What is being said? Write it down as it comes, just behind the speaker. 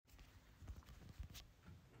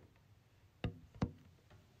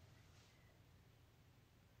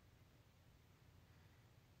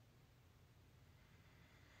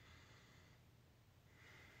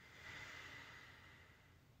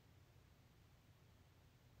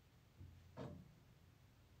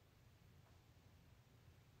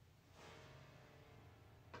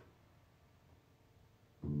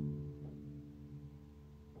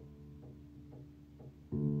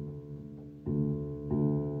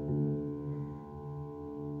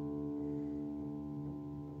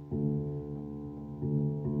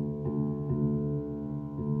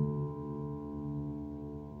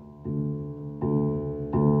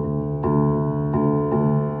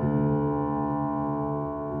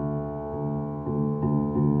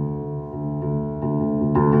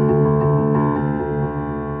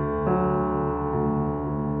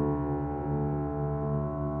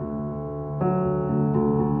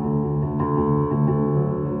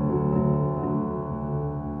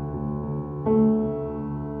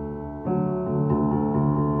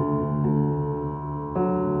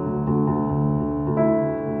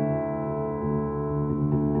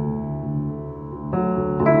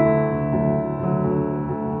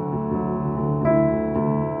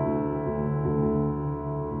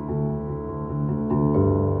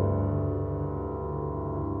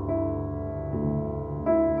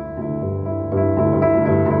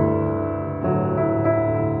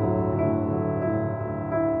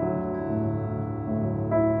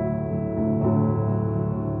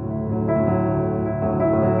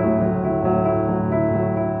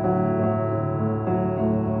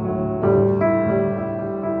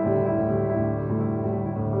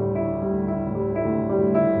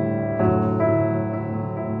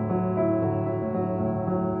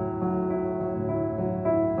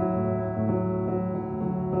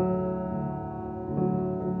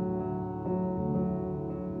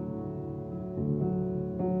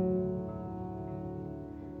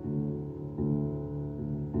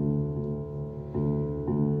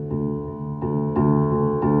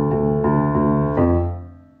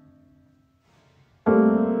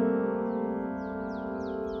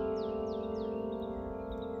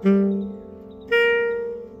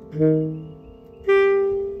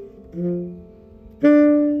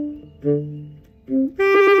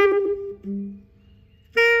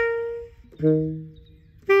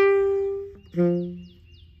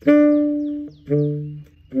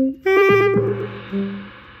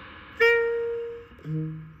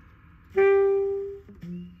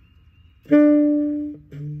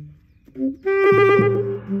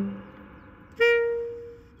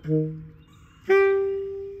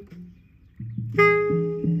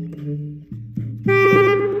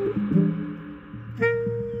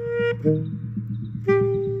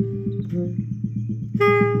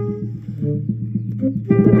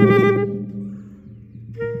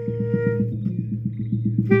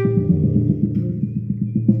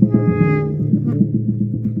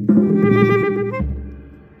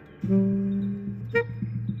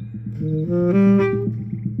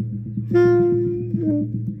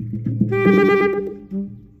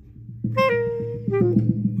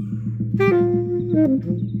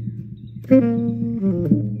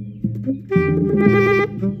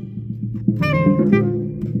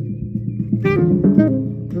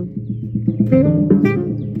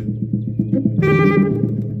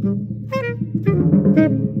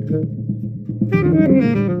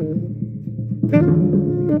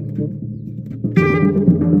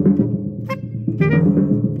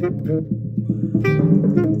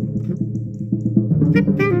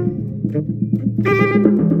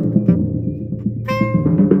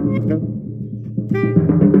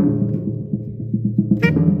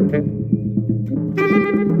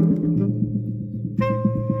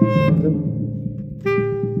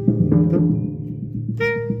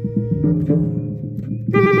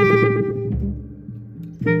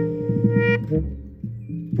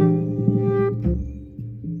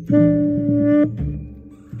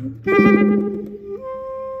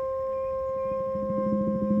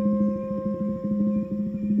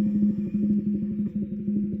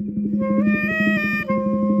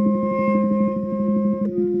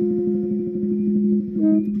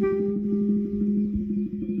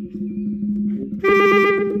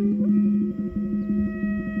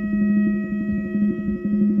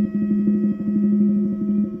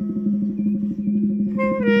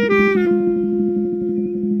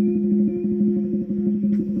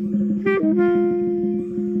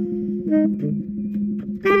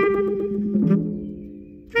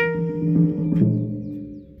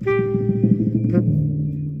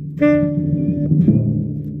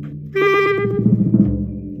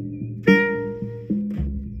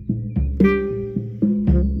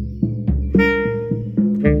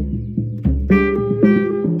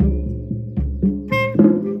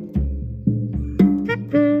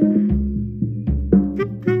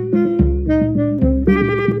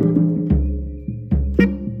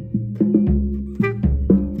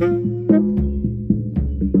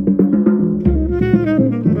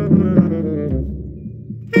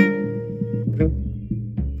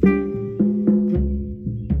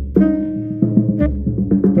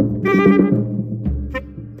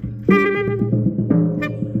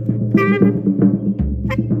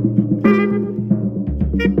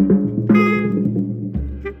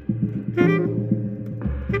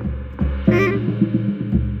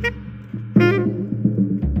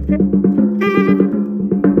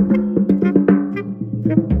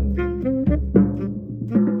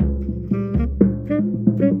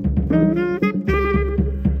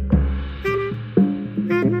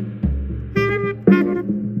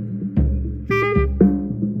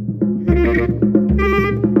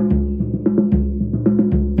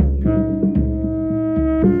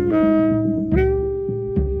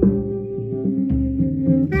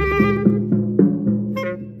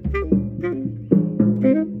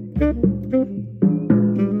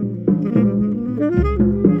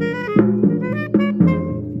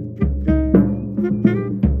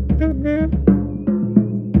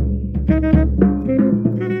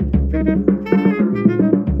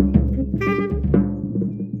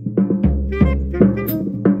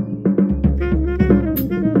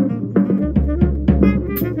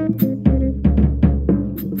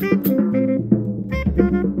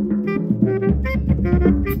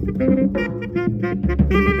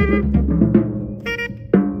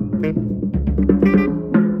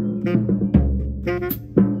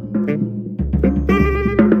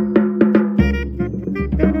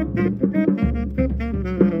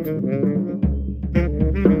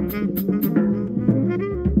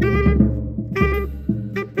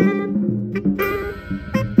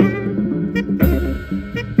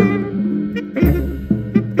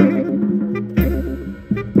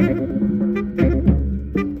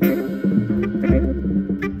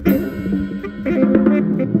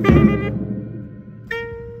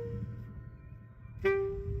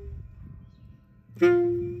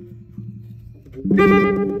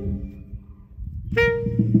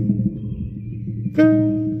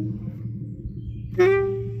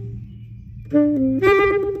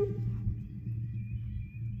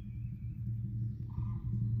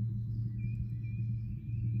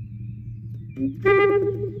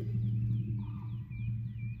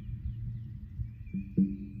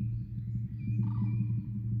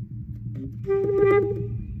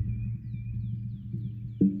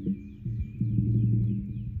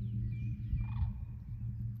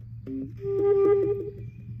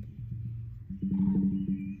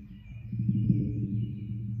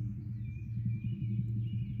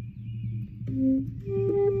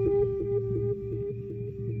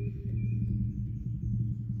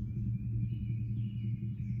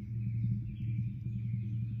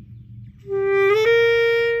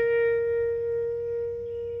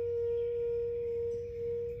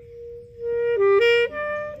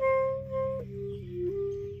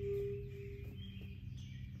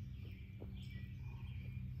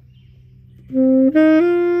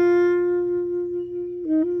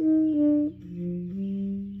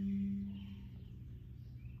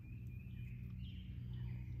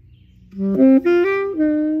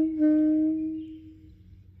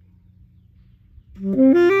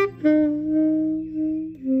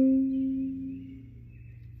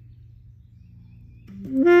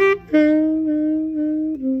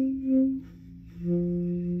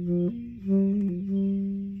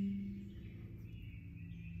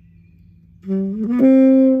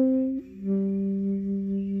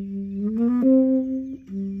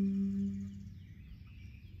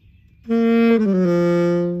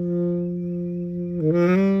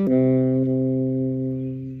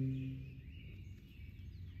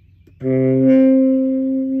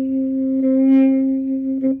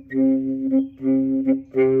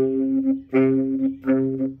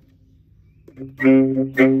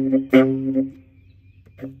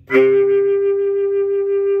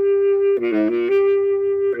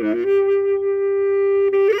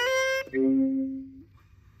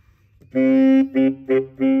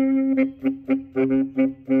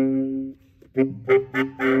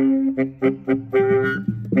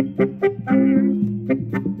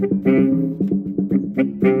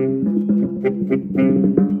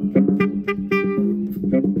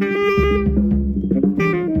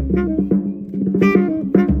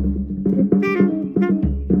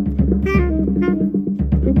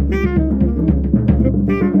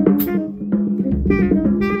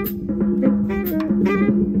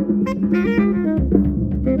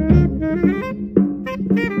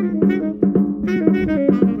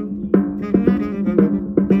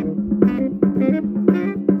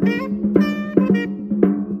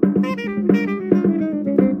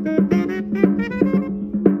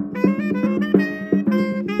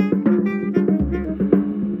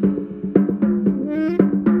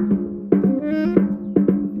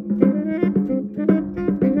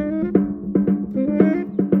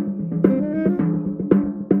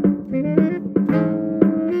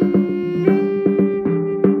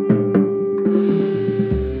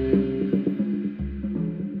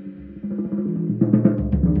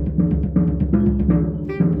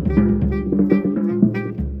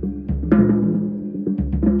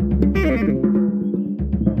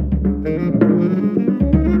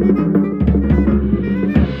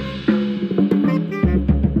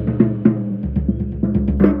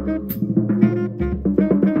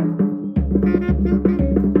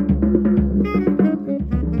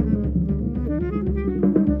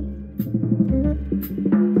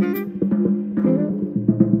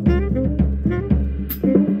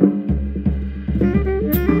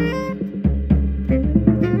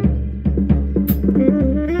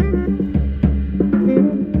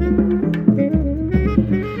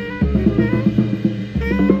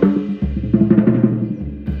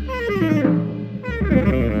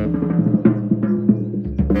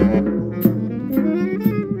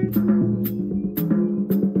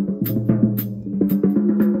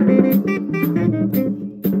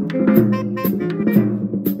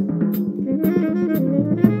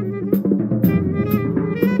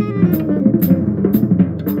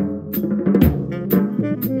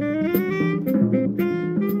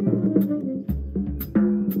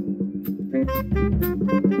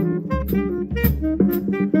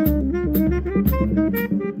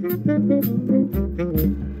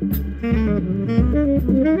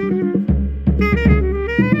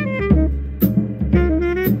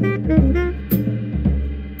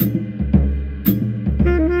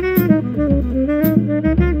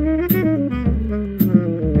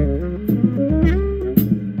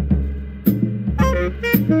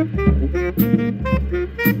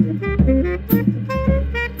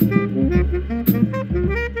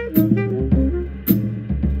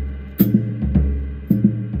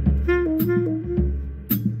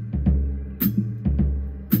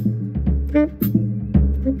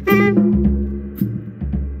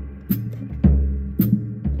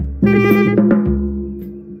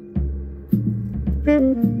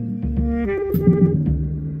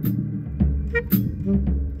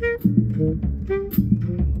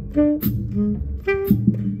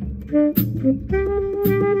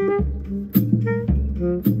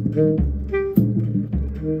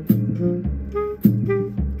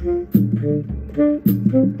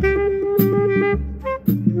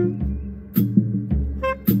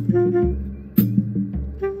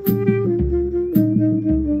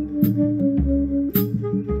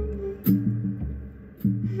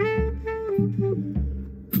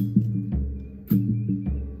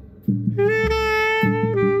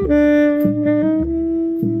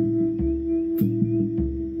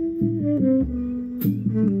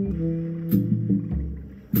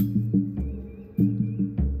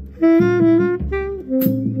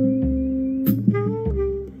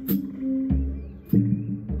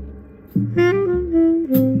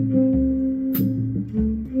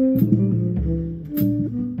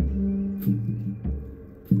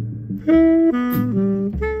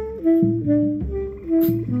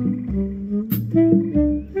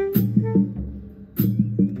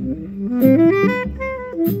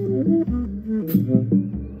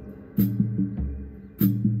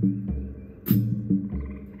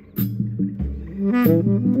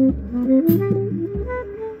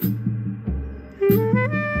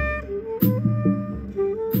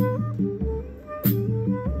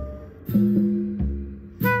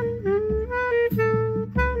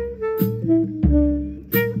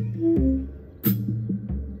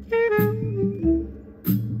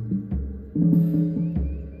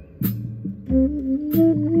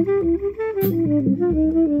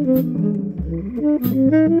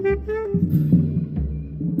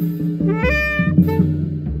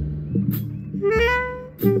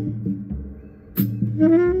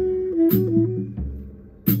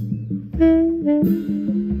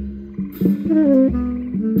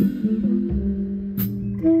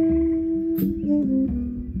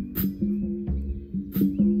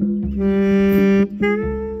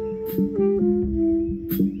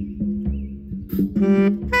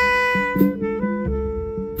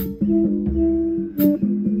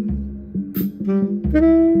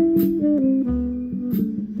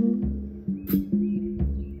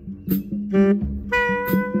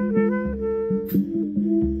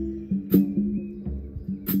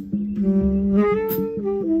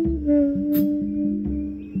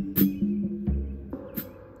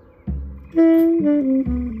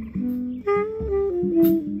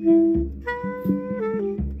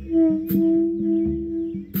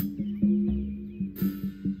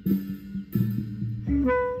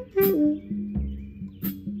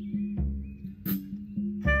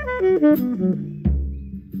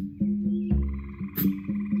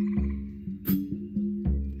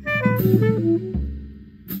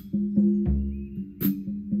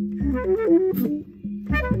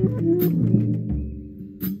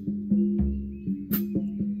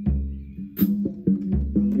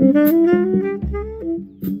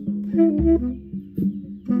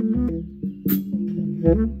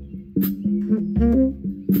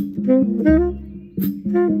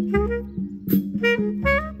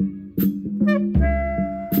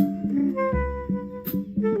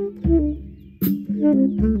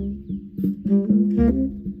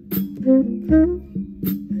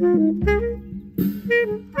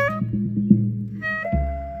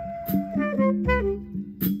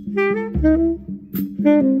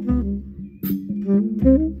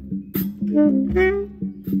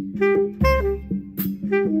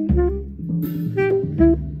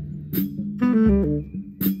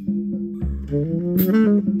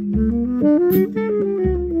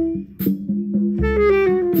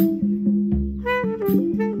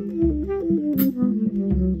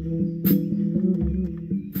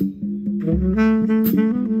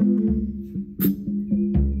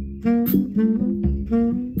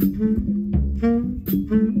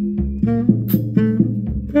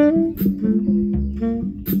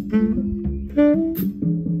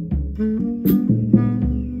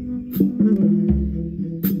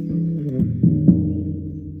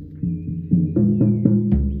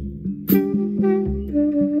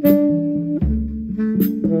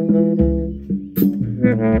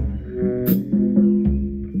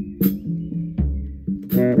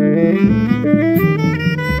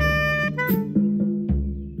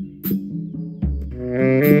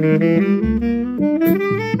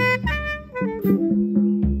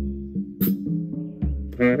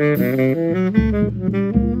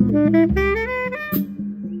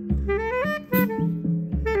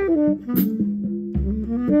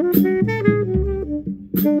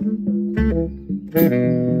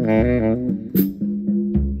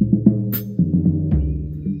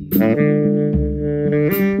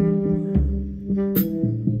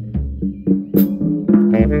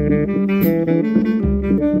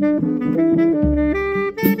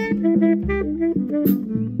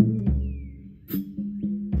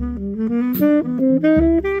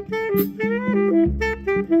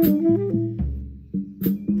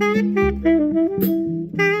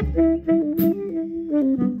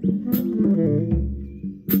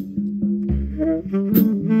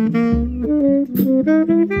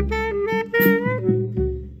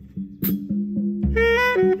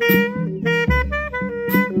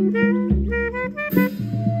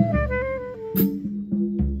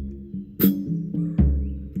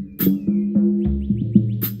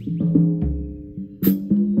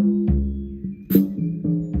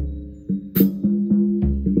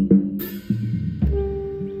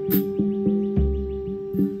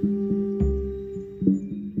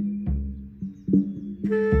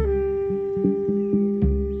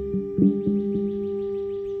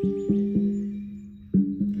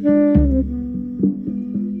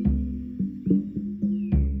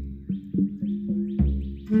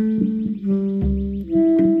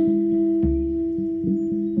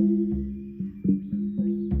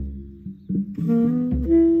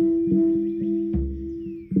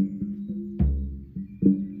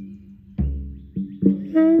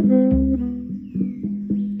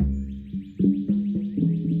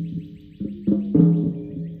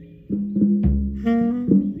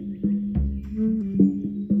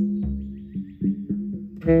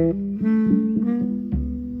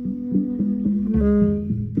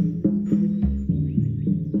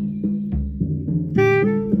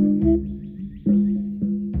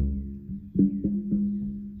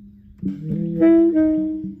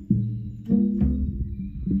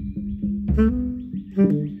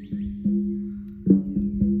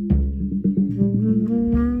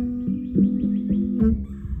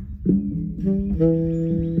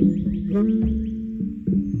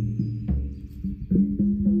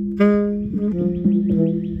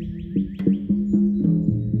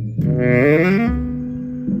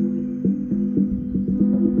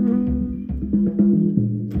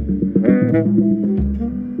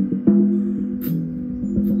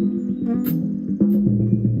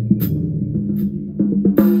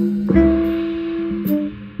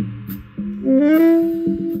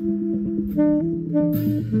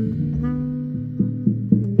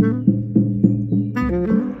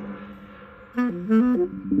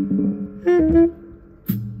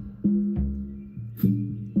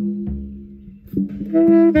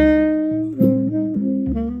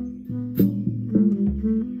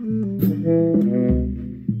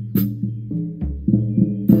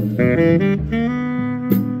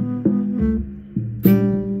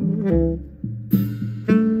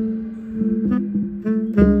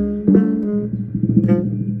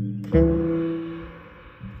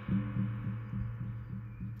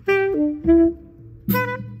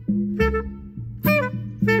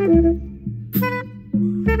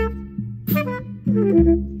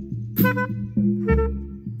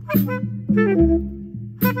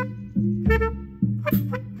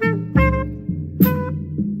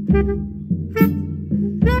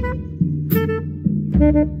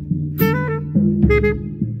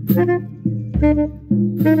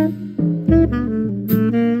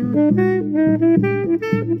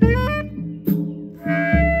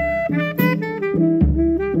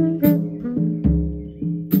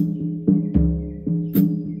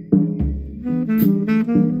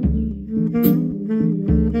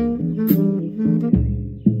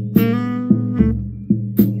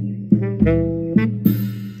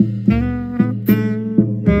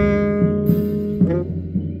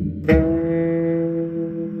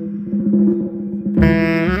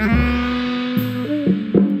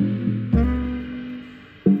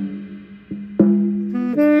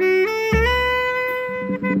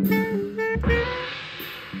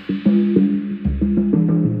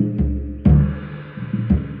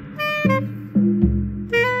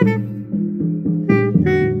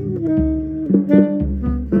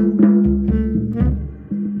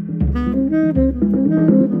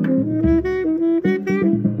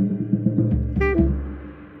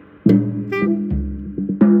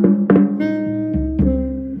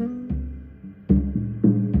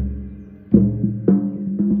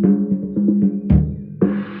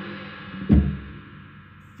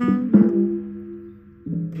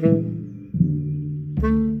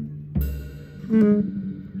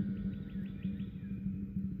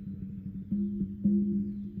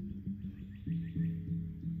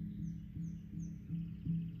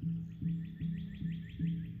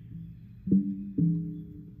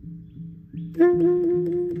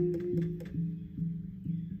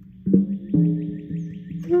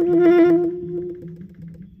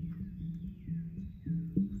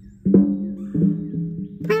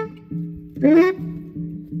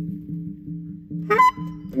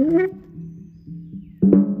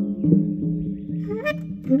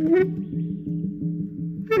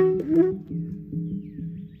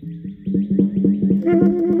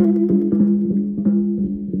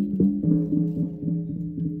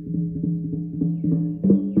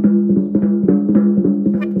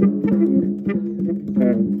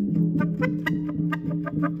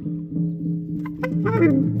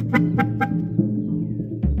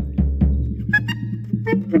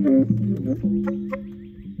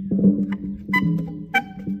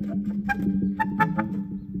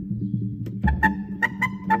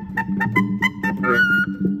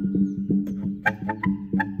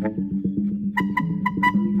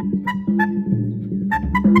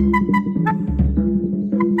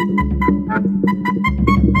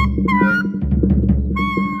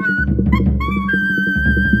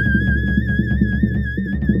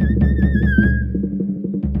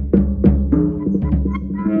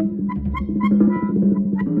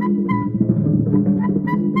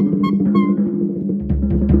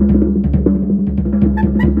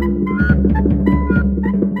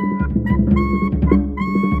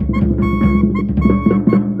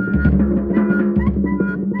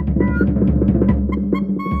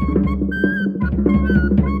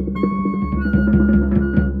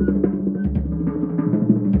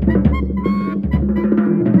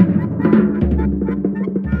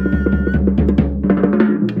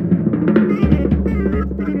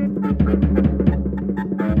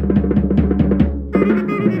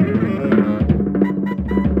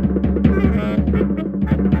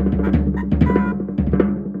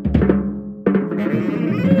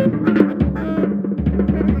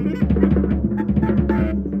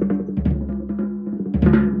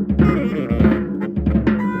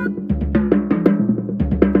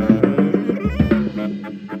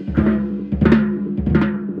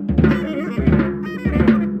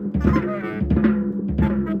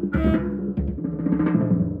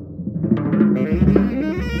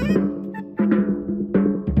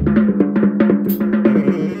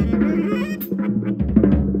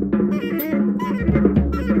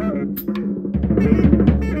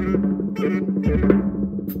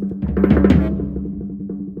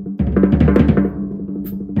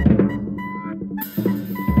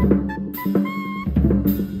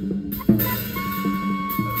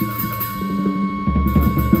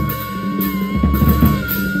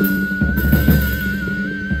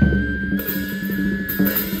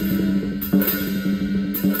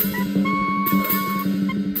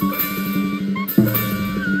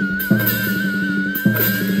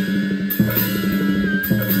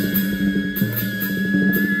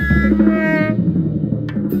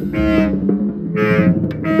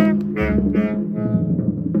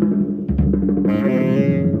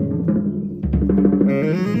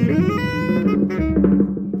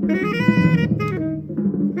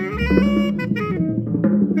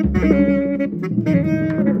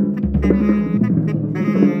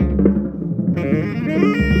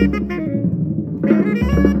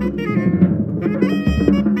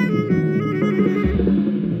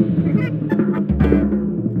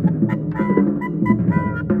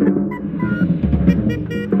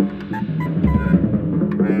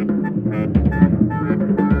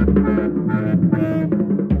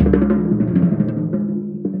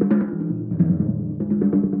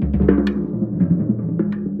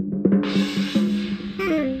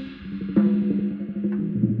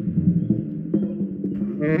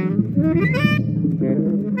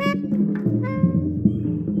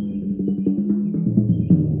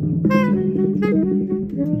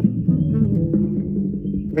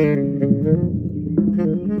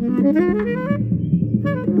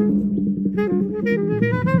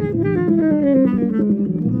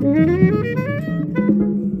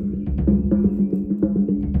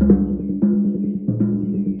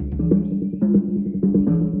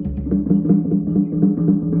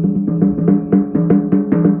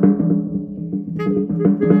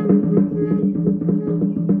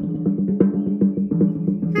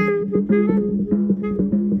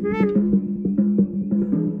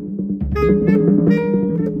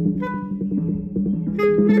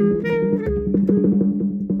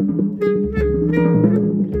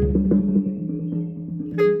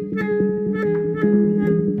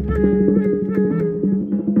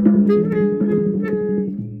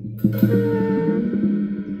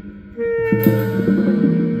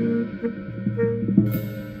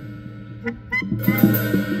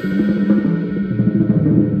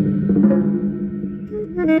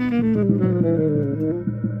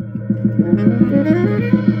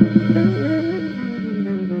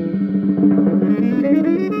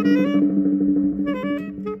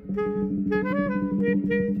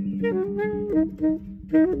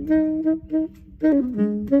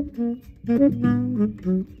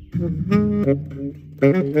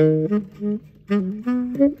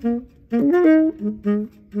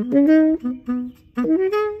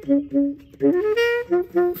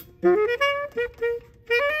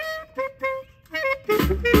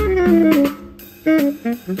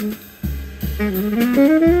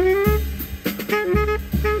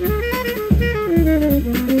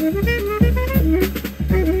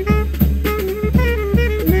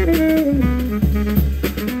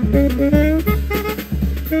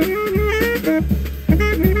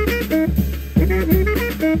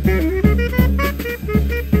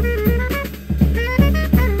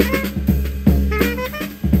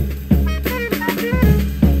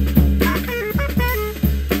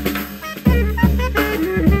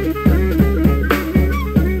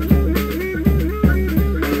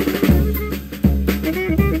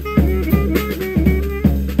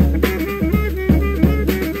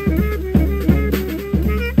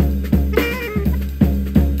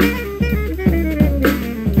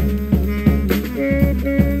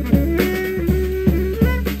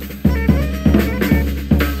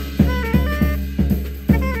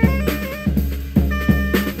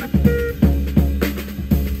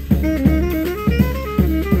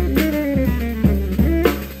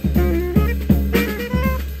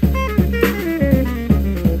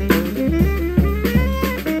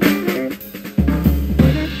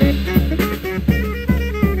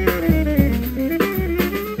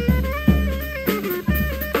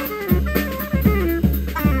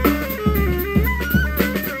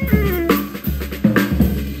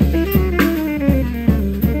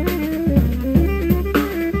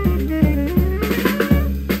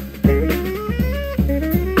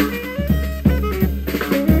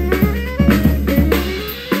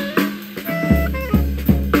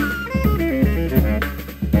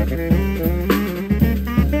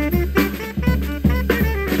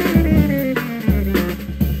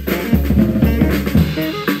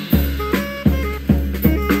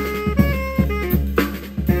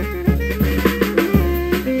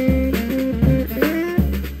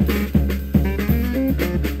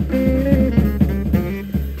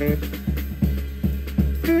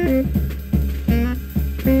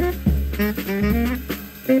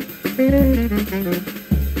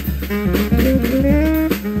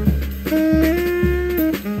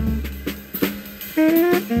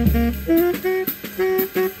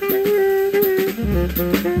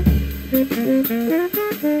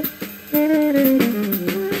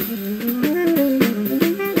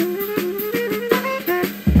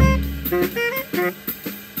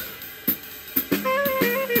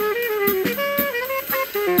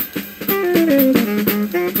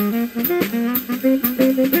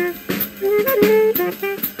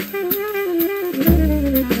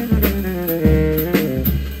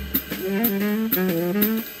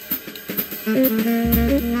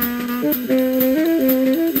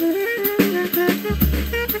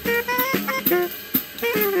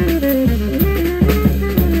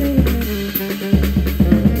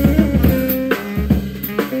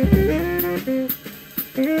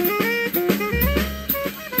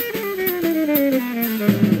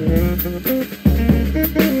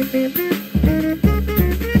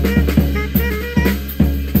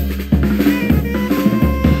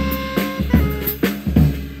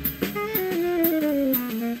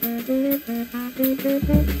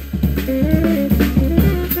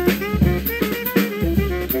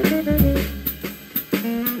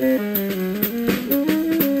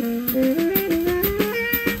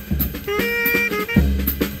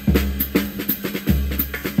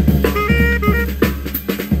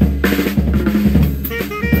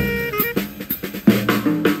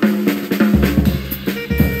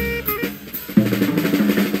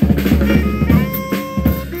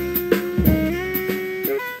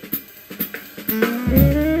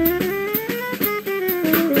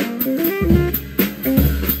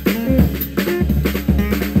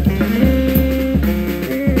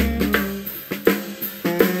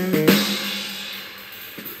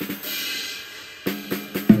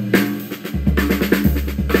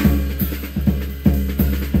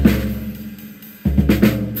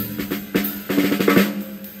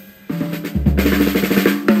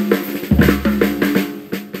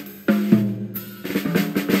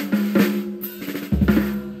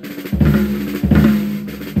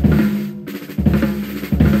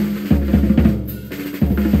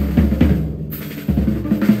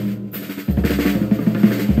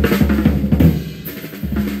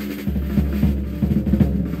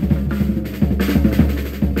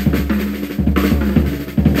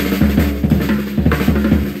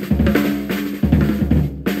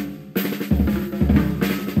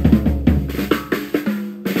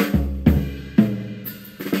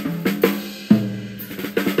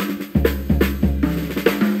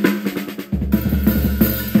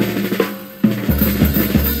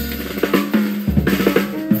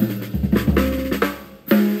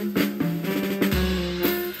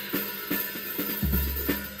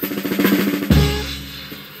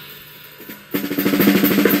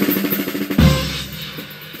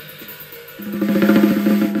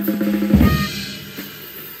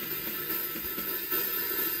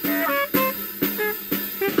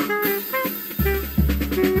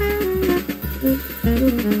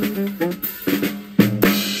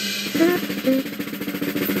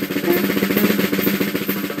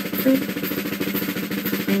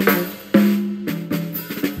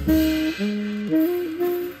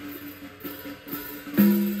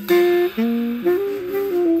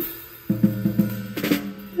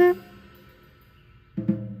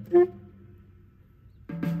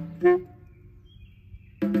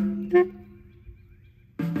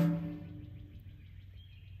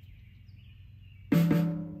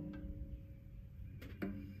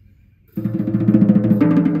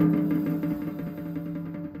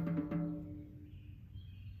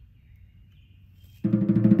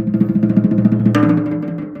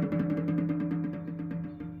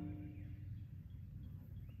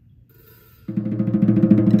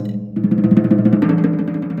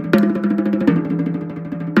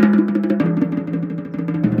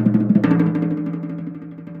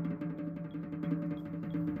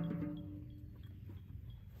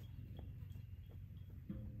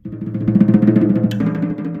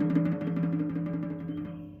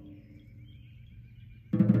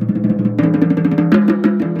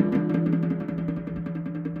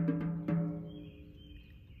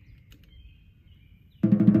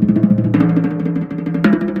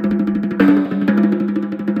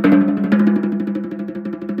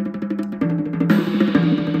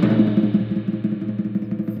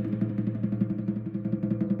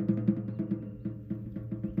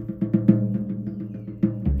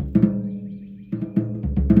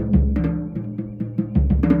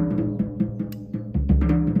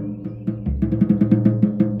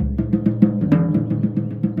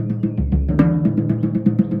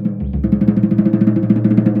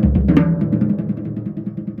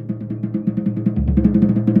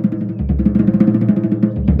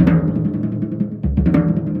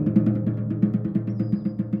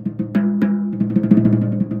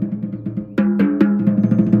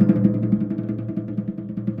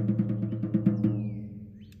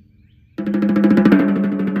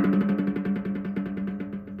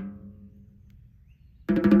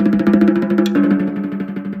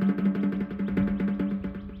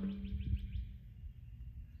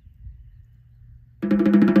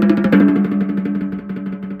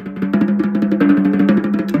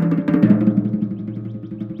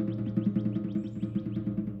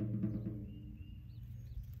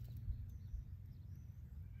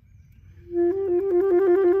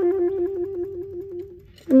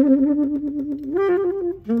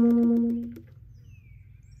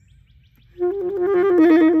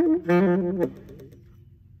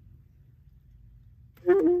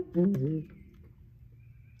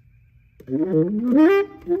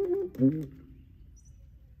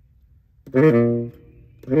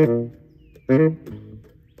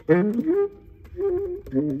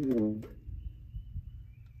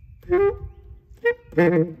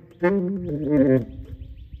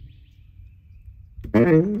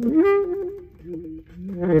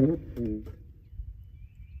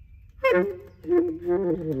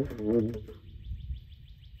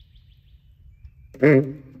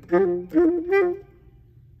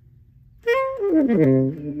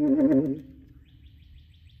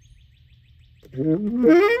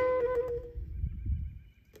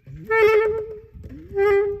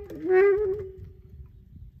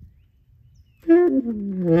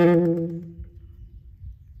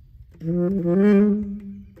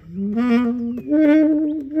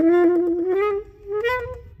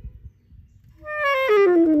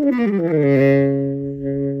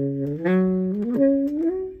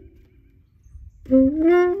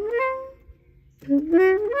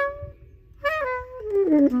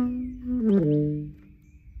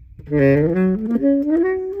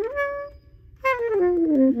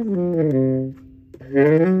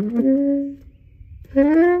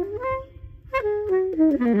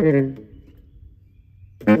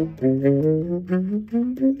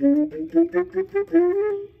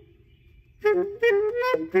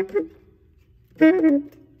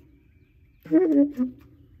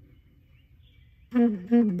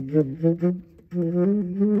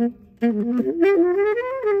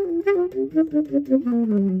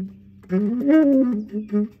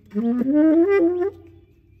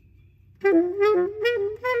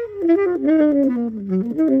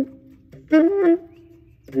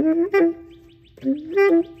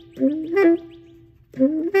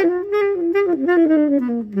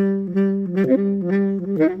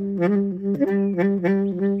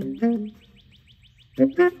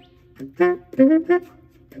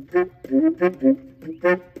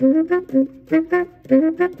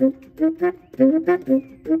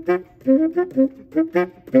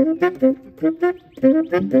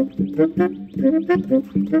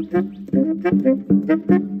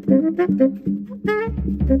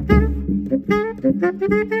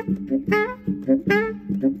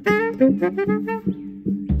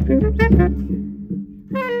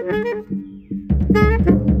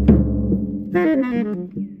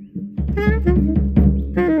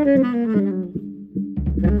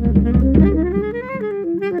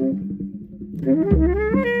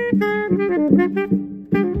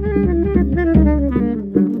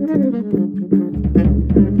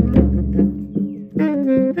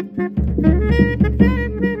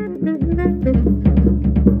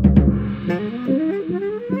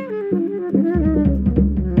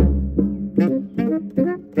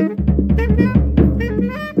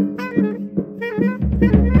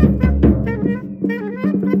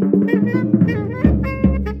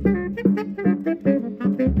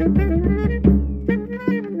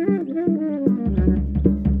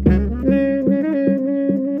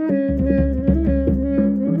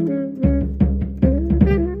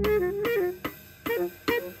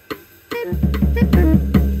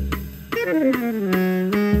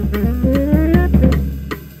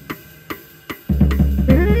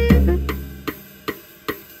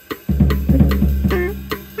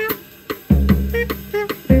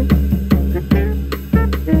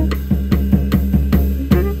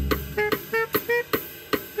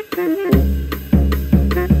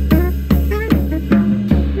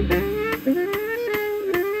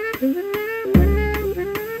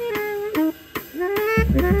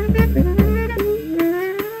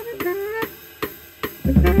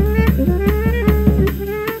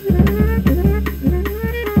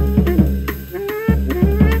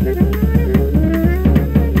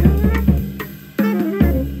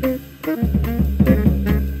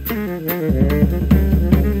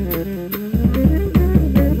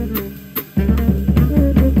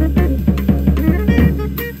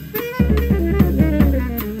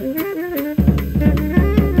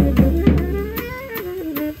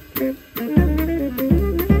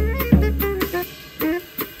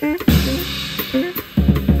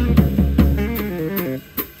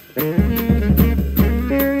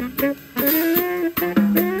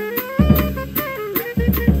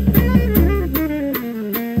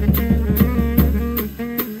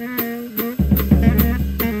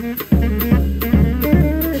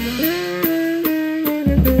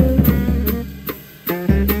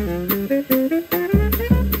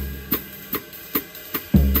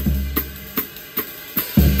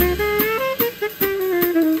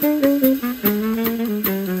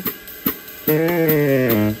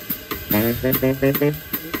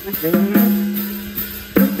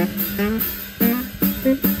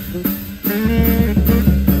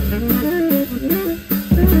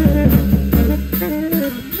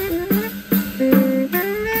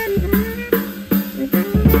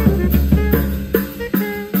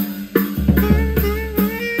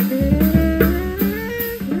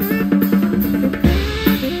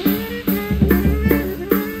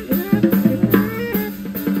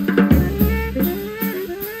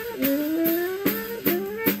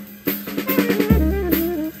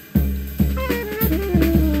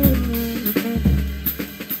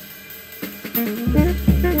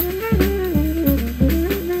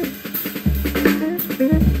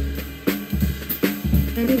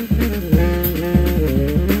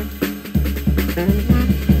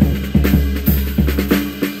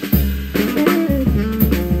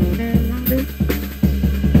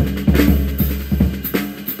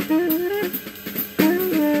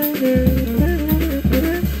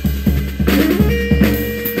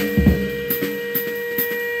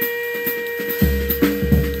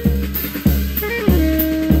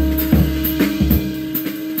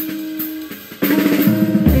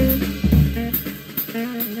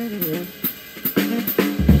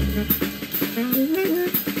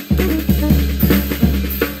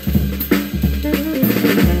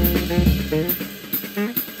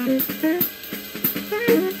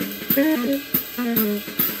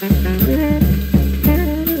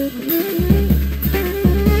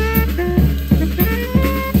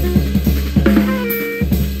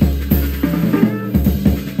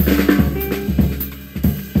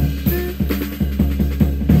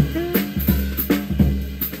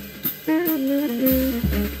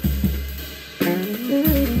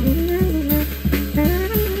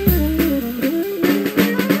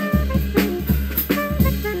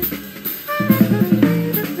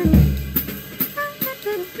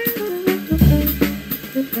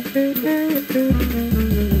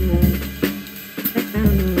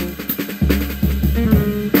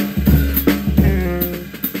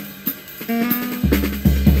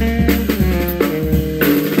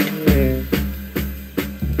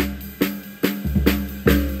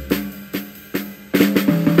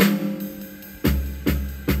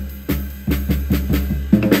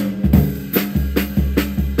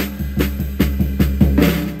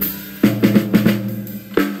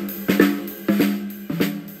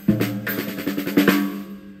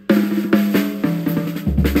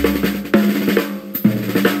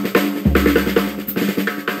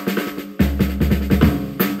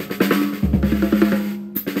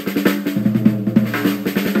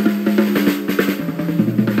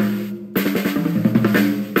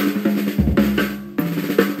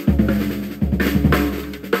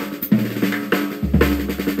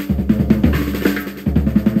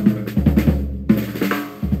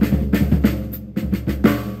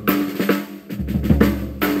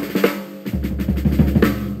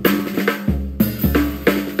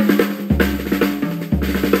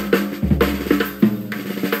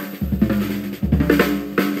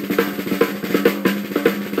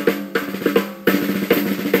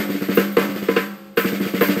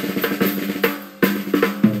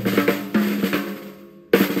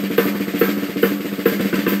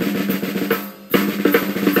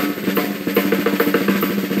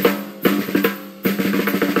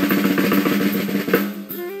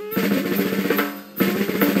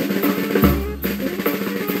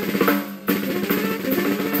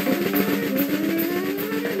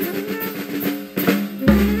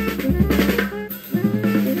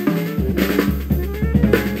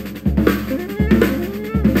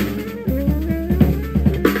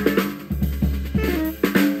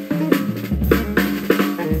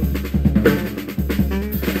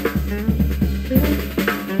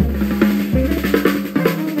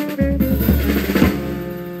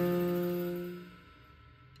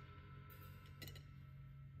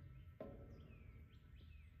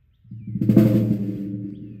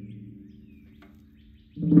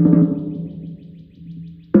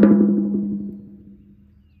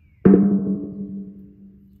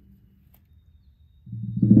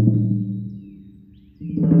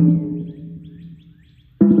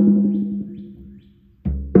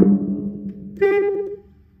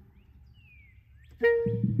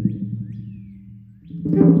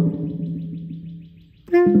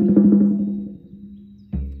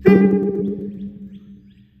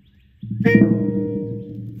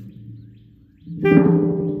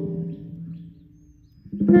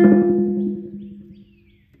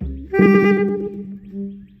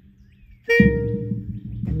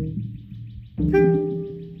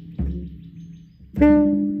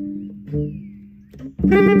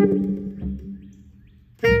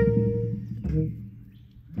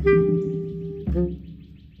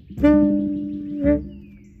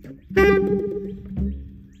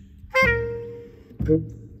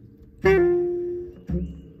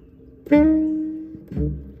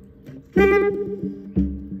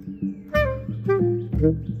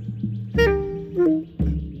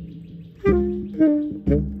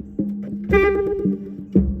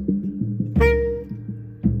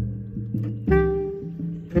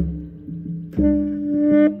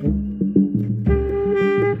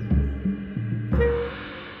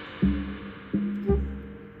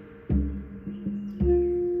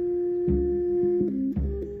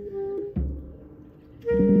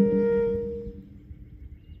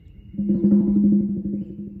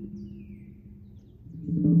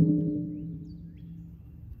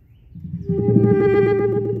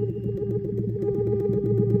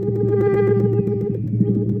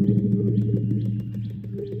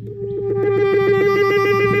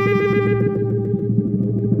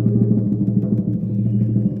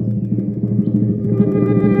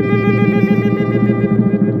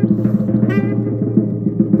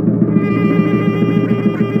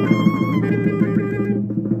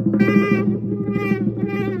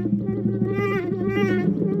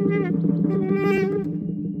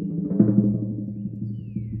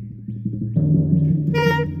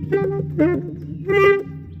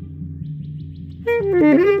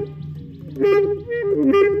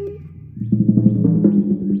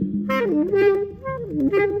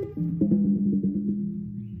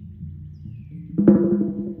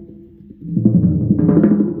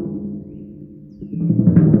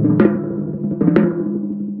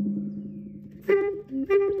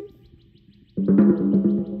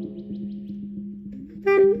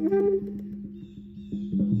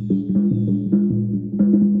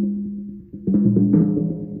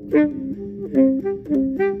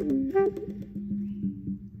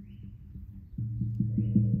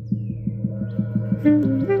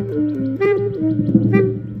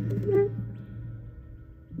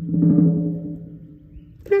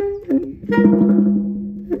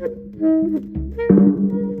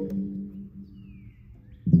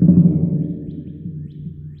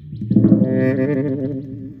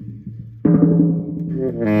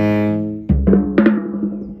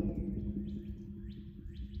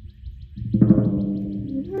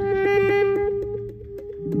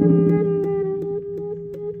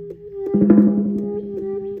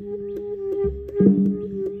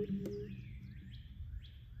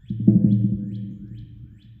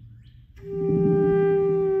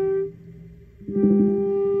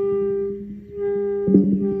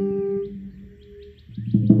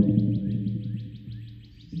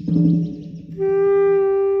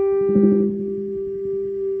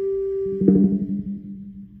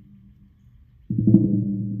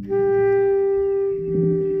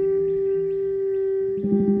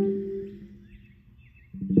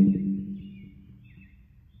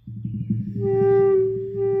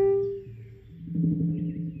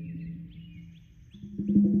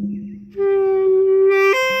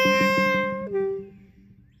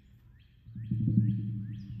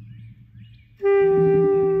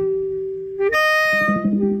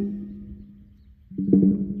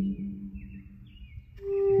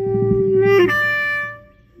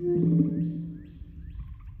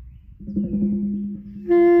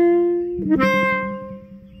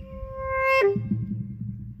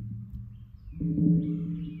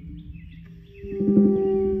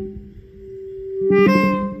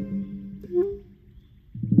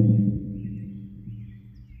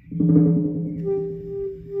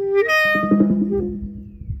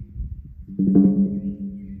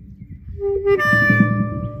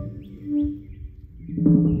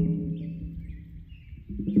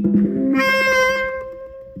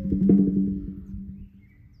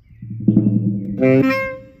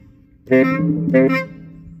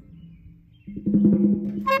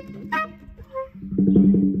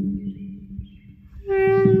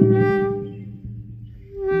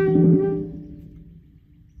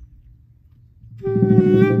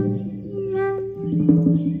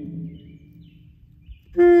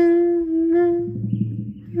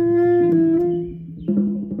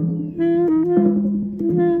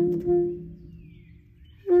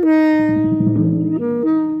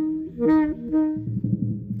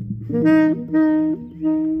I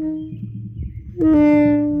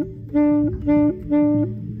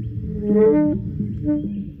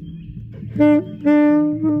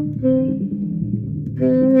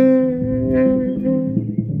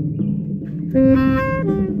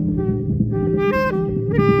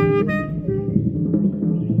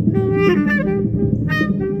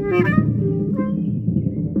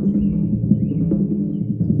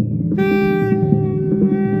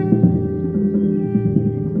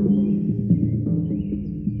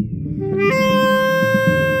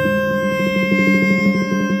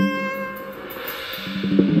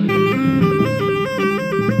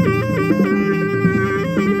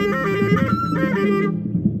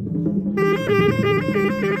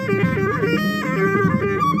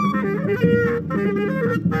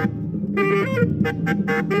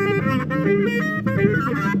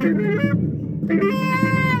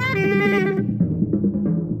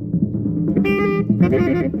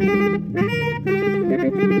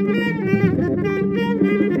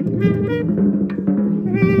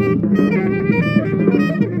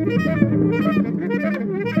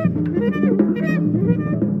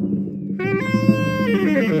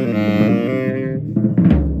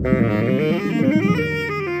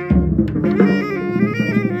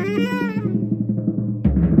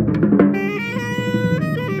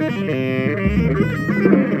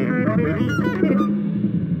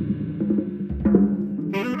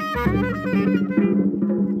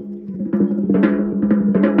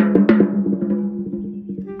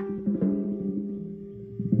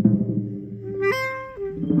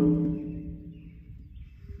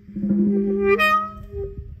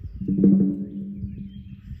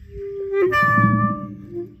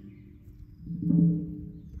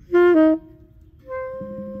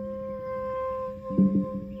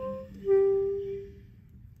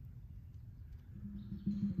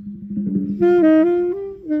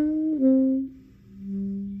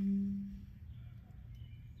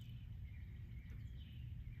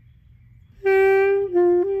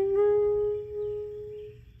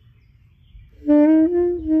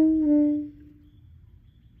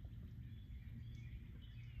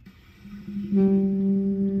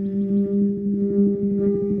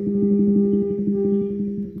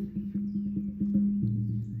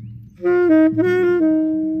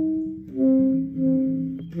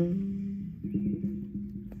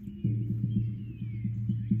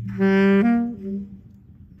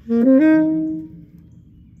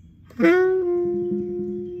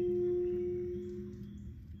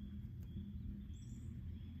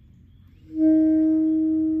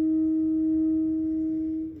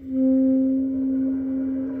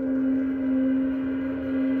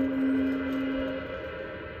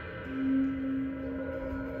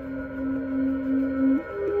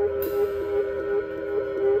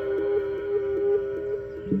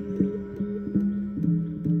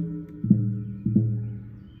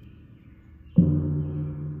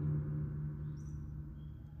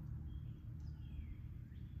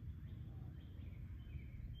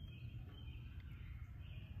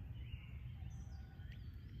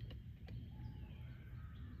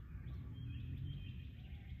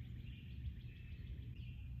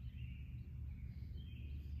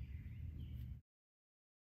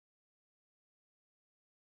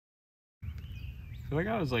feel like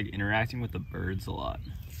I was like interacting with the birds a lot,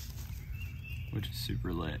 which is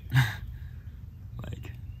super lit.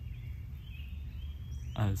 Like,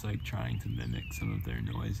 I was like trying to mimic some of their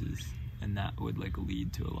noises, and that would like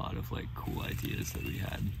lead to a lot of like cool ideas that we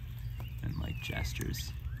had and like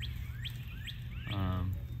gestures. I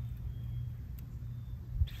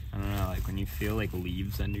don't know, like when you feel like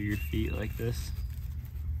leaves under your feet like this,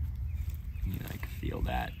 and you like feel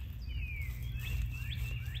that.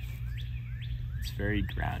 It's very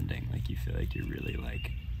grounding, like you feel like you're really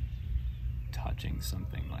like touching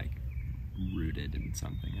something like rooted in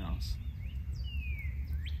something else.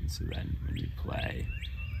 And so then when you play,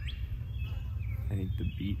 I think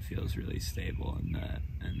the beat feels really stable, and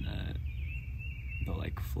the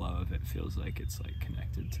like flow of it feels like it's like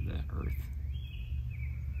connected to the earth.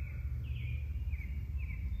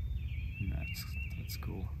 And that's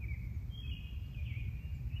cool.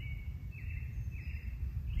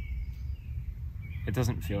 It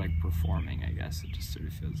doesn't feel like performing, I guess. It just sort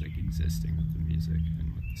of feels like existing with the music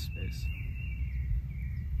and with the space.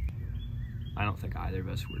 I don't think either of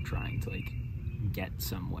us were trying to like get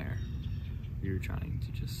somewhere. We were trying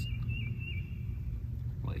to just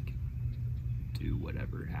like do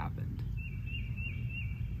whatever happened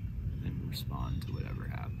and respond to whatever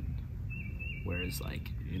happened. Whereas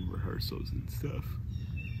like in rehearsals and stuff,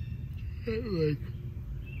 like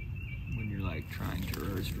when you're like trying to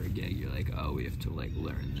rehearse for a gig, you're like, oh, we have to like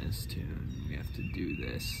learn this tune, we have to do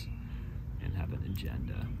this, and have an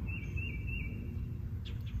agenda.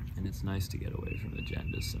 And it's nice to get away from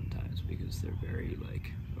agendas sometimes because they're very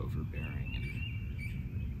like overbearing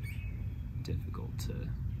and difficult to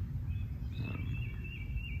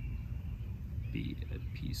be at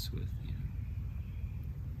peace with, you know.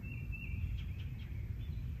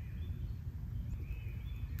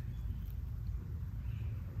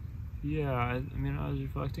 Yeah, I mean, I was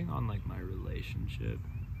reflecting on like my relationship.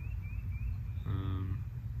 I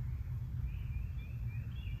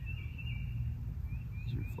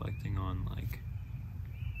was reflecting on like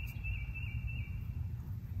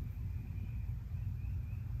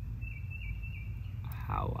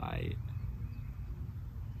how I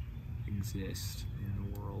exist in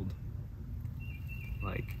the world.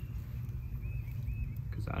 Like,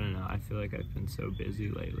 because I don't know, I feel like I've been so busy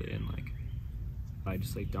lately, and like I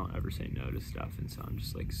just like don't ever say no to stuff, and so I'm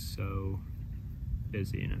just like so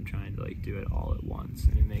busy and I'm trying to like do it all at once,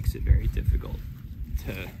 and it makes it very difficult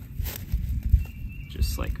to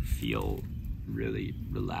just like feel really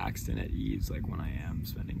relaxed and at ease like when I am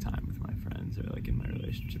spending time with my friends or like in my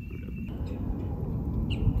relationship or whatever.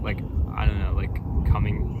 Like, I don't know, like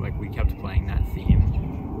coming, like we kept playing that theme,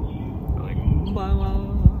 like blah, blah,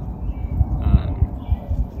 blah.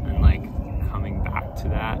 And like coming back to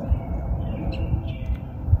that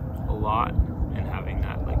a lot and having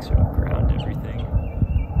that like sort of ground everything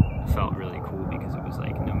felt really cool, because it was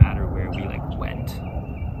like no matter where we like went,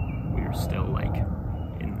 we were still like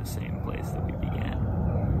in the same place that we began.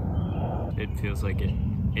 It feels like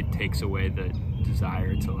it takes away the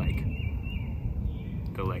desire to like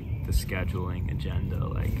the scheduling agenda,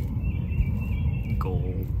 like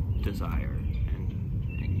goal desire,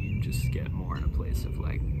 and you just get more in a place of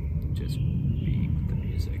like just being with the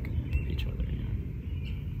music and each other, you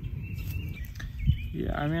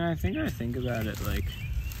know? Yeah, I mean, I think about it like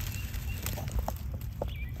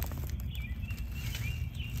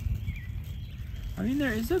I mean,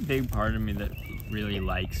 there is a big part of me that really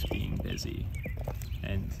likes being busy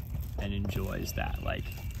and enjoys that. Like,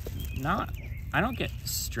 I don't get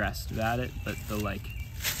stressed about it, but the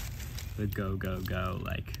go,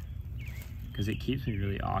 like, because it keeps me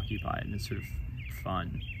really occupied and it's sort of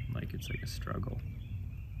fun. Like, it's like a struggle.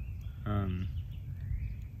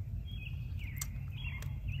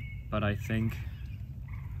 But I think,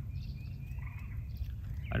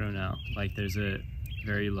 I don't know, like there's a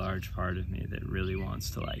very large part of me that really wants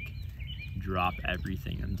to like drop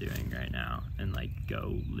everything I'm doing right now and like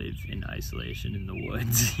go live in isolation in the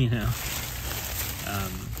woods, you know?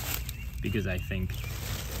 Because I think,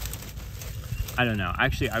 I don't know,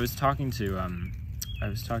 actually I was talking to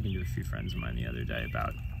a few friends of mine the other day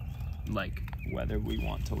about like whether we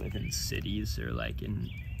want to live in cities or like in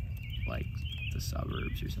like the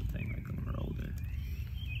suburbs or something, like when we're older.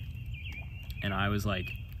 And I was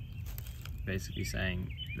like basically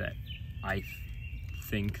saying that I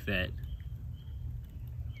think that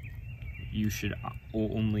you should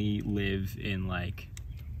only live in like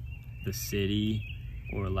the city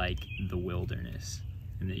or like the wilderness,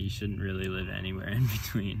 and that you shouldn't really live anywhere in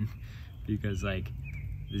between, because like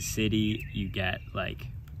the city you get like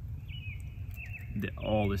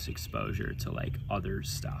all this exposure to like other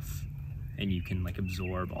stuff, and you can like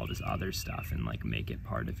absorb all this other stuff and like make it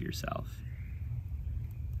part of yourself.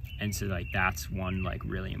 And so like that's one like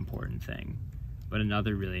really important thing. But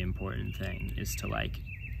another really important thing is to like,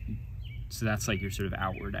 so that's like your sort of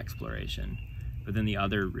outward exploration. But then the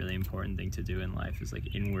other really important thing to do in life is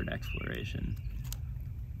like inward exploration.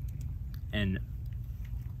 And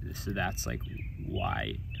so that's like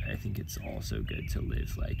why I think it's also good to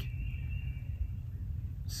live like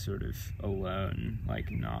sort of alone,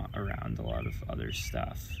 like not around a lot of other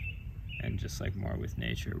stuff, and just like more with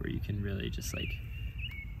nature, where you can really just like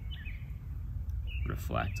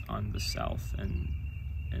reflect on the self and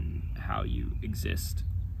how you exist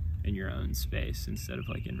in your own space instead of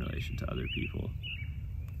like in relation to other people.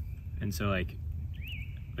 And so like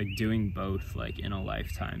doing both like in a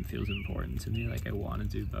lifetime feels important to me. Like I want to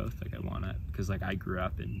do both. Like I want to, because like I grew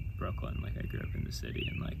up in Brooklyn, like I grew up in the city,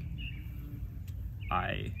 and like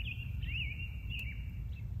I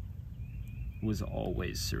was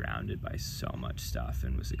always surrounded by so much stuff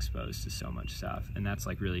and was exposed to so much stuff, and that's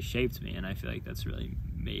like really shaped me, and I feel like that's really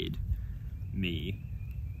made me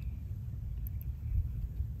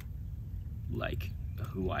like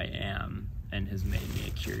who I am and has made me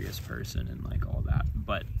a curious person and like all that.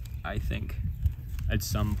 But I think at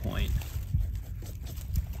some point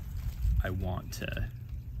I want to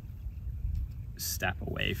step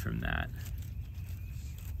away from that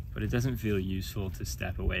But it doesn't feel useful to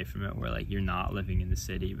step away from it where like you're not living in the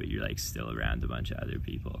city, but you're like still around a bunch of other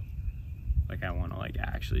people. Like I want to like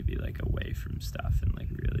actually be like away from stuff and like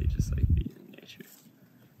really just like be in nature.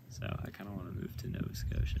 So I kind of want to move to Nova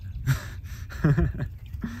Scotia.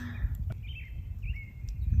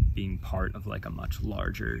 Being part of like a much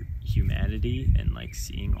larger humanity and like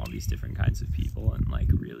seeing all these different kinds of people and like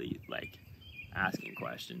really like asking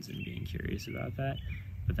questions and being curious about that,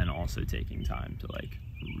 but then also taking time to like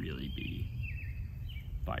really be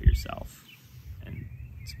by yourself and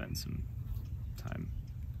spend some time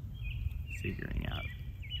figuring out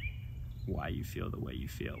why you feel the way you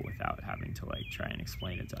feel without having to like try and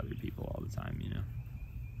explain it to other people all the time, you know?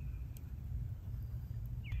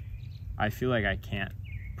 I feel like I can't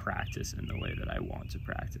practice in the way that I want to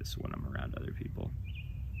practice when I'm around other people.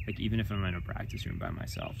 Like even if I'm in a practice room by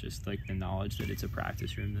myself, just like the knowledge that it's a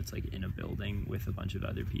practice room that's like in a building with a bunch of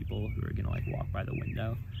other people who are gonna like walk by the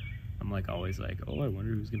window. I'm like always like, oh, I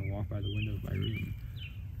wonder who's gonna walk by the window of my room.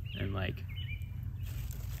 And like,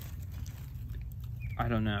 I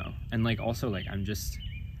don't know. And like also like I'm just,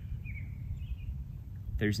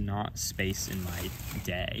 there's not space in my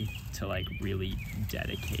day to like really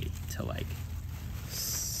dedicate to like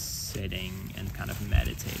sitting and kind of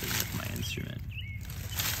meditating with my instrument.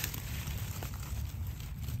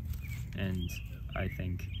 And I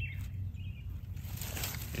think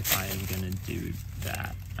if I am gonna do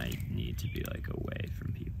that, I need to be like away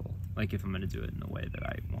from people. Like if I'm gonna do it in the way that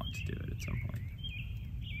I want to do it at some point.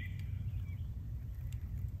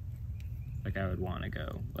 Like I would want to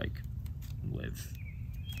go like live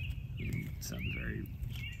in some very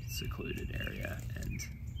secluded area and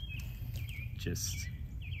just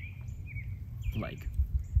like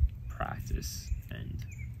practice and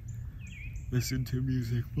listen to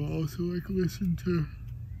music, but also like listen to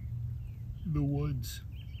the woods.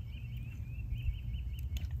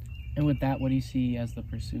 And with that, what do you see as the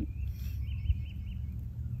pursuit?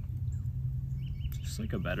 Just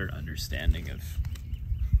like a better understanding of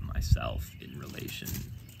myself in relation,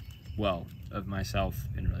 well, of myself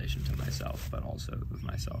in relation to myself, but also of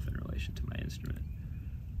myself in relation to my instrument.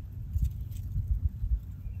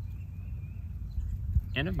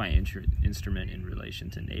 And of my instrument in relation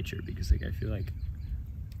to nature, because like I feel like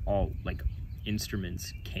all like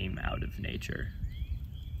instruments came out of nature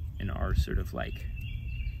and are sort of like,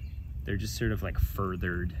 they're just sort of like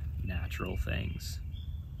furthered natural things.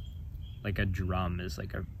 Like a drum is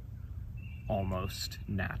like a almost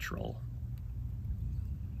natural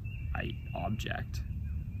object.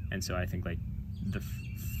 And so I think like the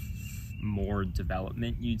more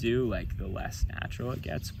development you do, like the less natural it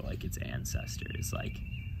gets, but like its ancestor is like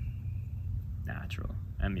natural.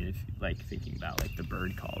 I mean, if like thinking about like the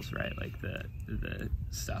bird calls, right? Like the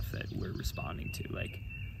stuff that we're responding to, like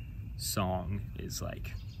song is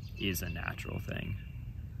a natural thing.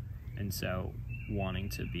 And so wanting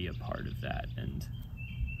to be a part of that and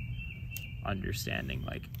understanding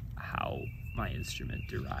like how my instrument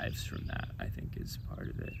derives from that, I think is part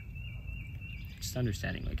of it. Just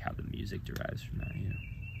understanding like how the music derives from that, you know.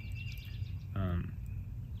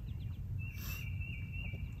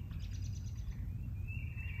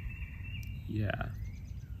 Yeah. I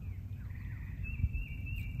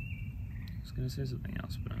was gonna say something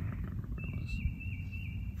else, but I don't remember what it was.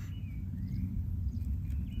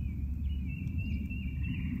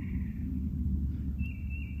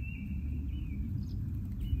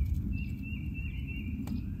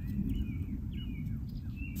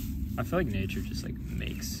 I feel like nature just like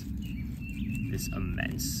makes this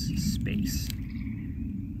immense space,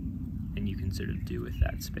 and you can sort of do with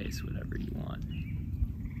that space whatever you want.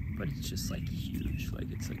 But it's just like huge,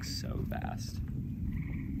 like it's like so vast,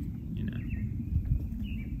 you know.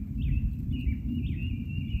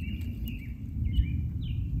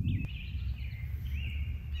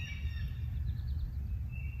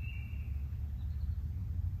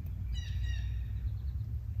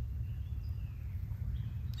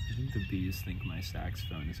 I think the bees think my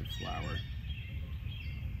saxophone is a flower.